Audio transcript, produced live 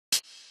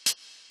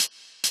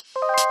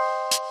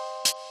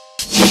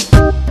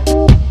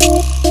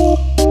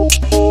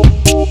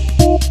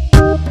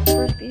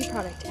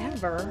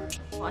remember,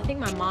 well, I think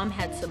my mom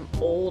had some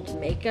old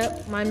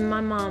makeup. My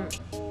mom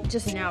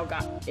just now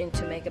got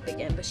into makeup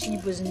again, but she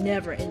was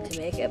never into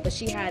makeup. But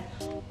she had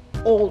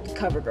old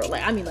CoverGirl,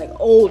 like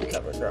old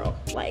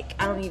CoverGirl. Like,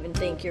 I don't even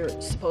think you're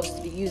supposed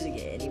to be using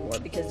it anymore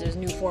because there's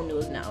new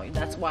formulas now.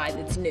 That's why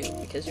it's new,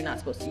 because you're not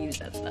supposed to use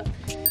that stuff.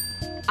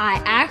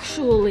 I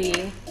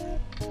actually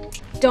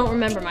don't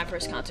remember my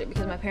first concert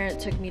because my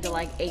parents took me to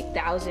like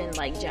 8,000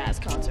 like jazz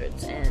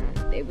concerts,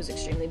 and it was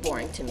extremely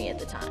boring to me at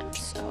the time.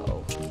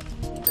 So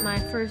my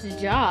first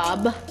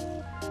job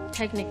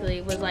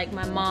technically was like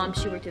my mom.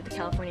 She worked at the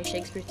California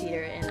Shakespeare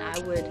Theater, and I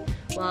would,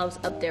 while I was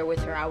up there with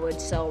her, I would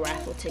sell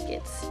raffle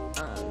tickets.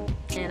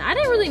 And I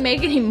didn't really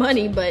make any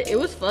money, but it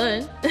was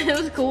fun. It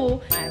was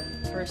cool. My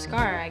first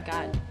car I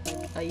got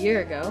like a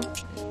year ago.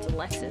 It's a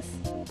Lexus.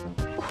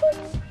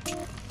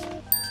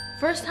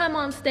 First time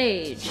on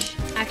stage.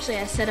 Actually,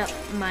 I set up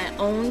my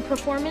own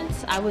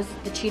performance. I was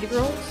the Cheetah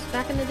Girls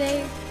back in the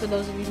day. For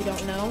those of you who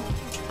don't know,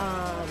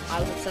 I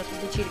was obsessed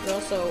with the Cheetah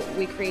Girls, so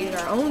we created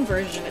our own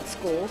version at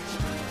school.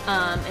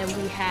 And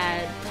we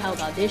had held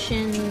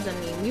auditions. I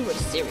mean, we were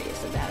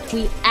serious about it.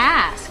 We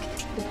asked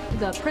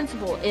the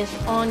principal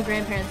if on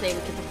Grandparents' Day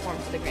we could perform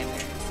for the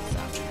grandparents. So,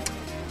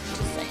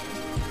 just saying.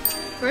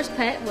 First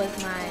pet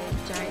was my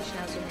giant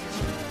Schnauzer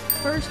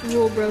man. First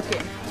rule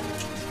broken.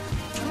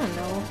 I don't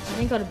know. I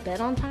didn't go to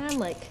bed on time.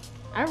 Like,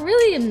 I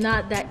really am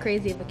not that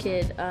crazy of a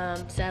kid.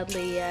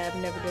 Sadly, I've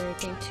never done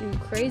anything too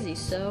crazy,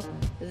 so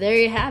there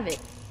you have it.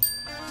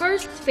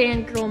 First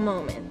fangirl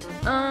moment.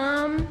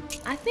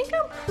 I think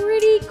I'm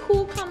pretty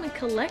cool, calm, and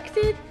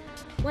collected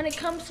when it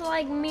comes to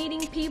like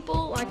meeting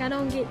people. Like, I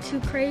don't get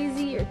too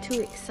crazy or too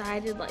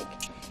excited. Like,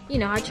 you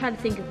know, I try to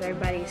think of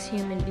everybody as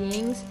human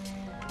beings.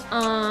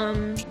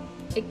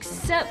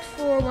 Except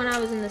for when I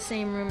was in the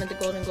same room at the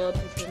Golden Globes,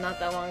 which was not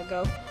that long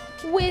ago,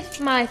 with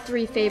my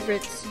three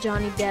favorites,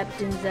 Johnny Depp,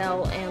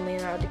 Denzel, and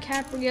Leonardo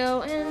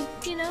DiCaprio, and,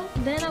 you know,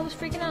 then I was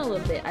freaking out a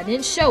little bit. I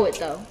didn't show it,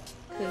 though,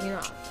 because, you know,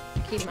 I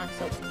keep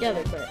myself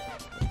together, but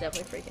I was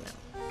definitely freaking out.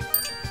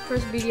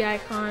 First beauty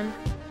icon,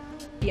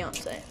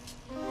 Beyonce.